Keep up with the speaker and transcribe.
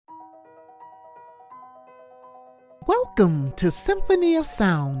Welcome to Symphony of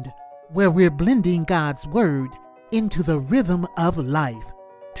Sound, where we're blending God's Word into the rhythm of life.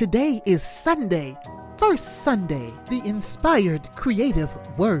 Today is Sunday, First Sunday, the Inspired Creative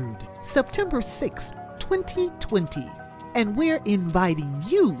Word, September 6, 2020, and we're inviting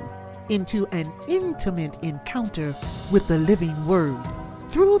you into an intimate encounter with the living Word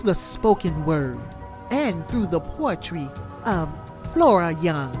through the spoken word and through the poetry of Flora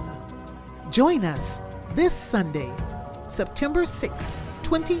Young. Join us this Sunday, September 6,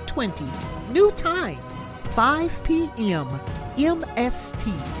 2020, new time, 5 p.m.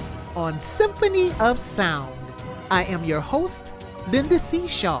 MST on Symphony of Sound. I am your host, Linda C.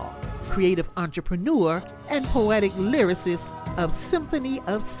 Shaw, creative entrepreneur and poetic lyricist of Symphony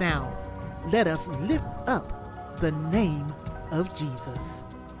of Sound. Let us lift up the name of Jesus.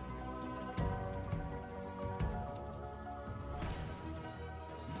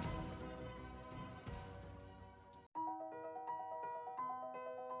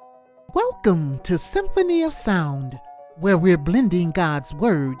 Welcome to Symphony of Sound, where we're blending God's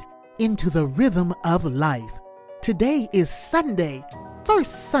Word into the rhythm of life. Today is Sunday,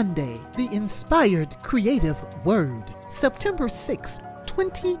 First Sunday, the Inspired Creative Word, September 6,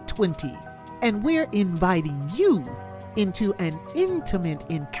 2020, and we're inviting you into an intimate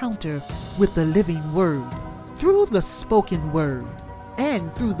encounter with the living Word through the spoken word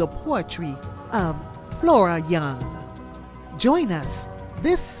and through the poetry of Flora Young. Join us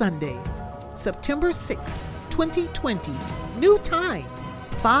this Sunday, September 6, 2020, new time,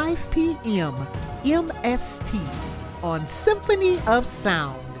 5 p.m. MST on Symphony of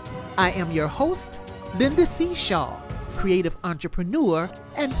Sound. I am your host, Linda C. Shaw, creative entrepreneur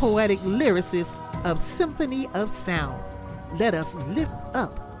and poetic lyricist of Symphony of Sound. Let us lift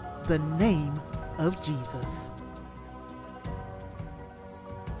up the name of Jesus.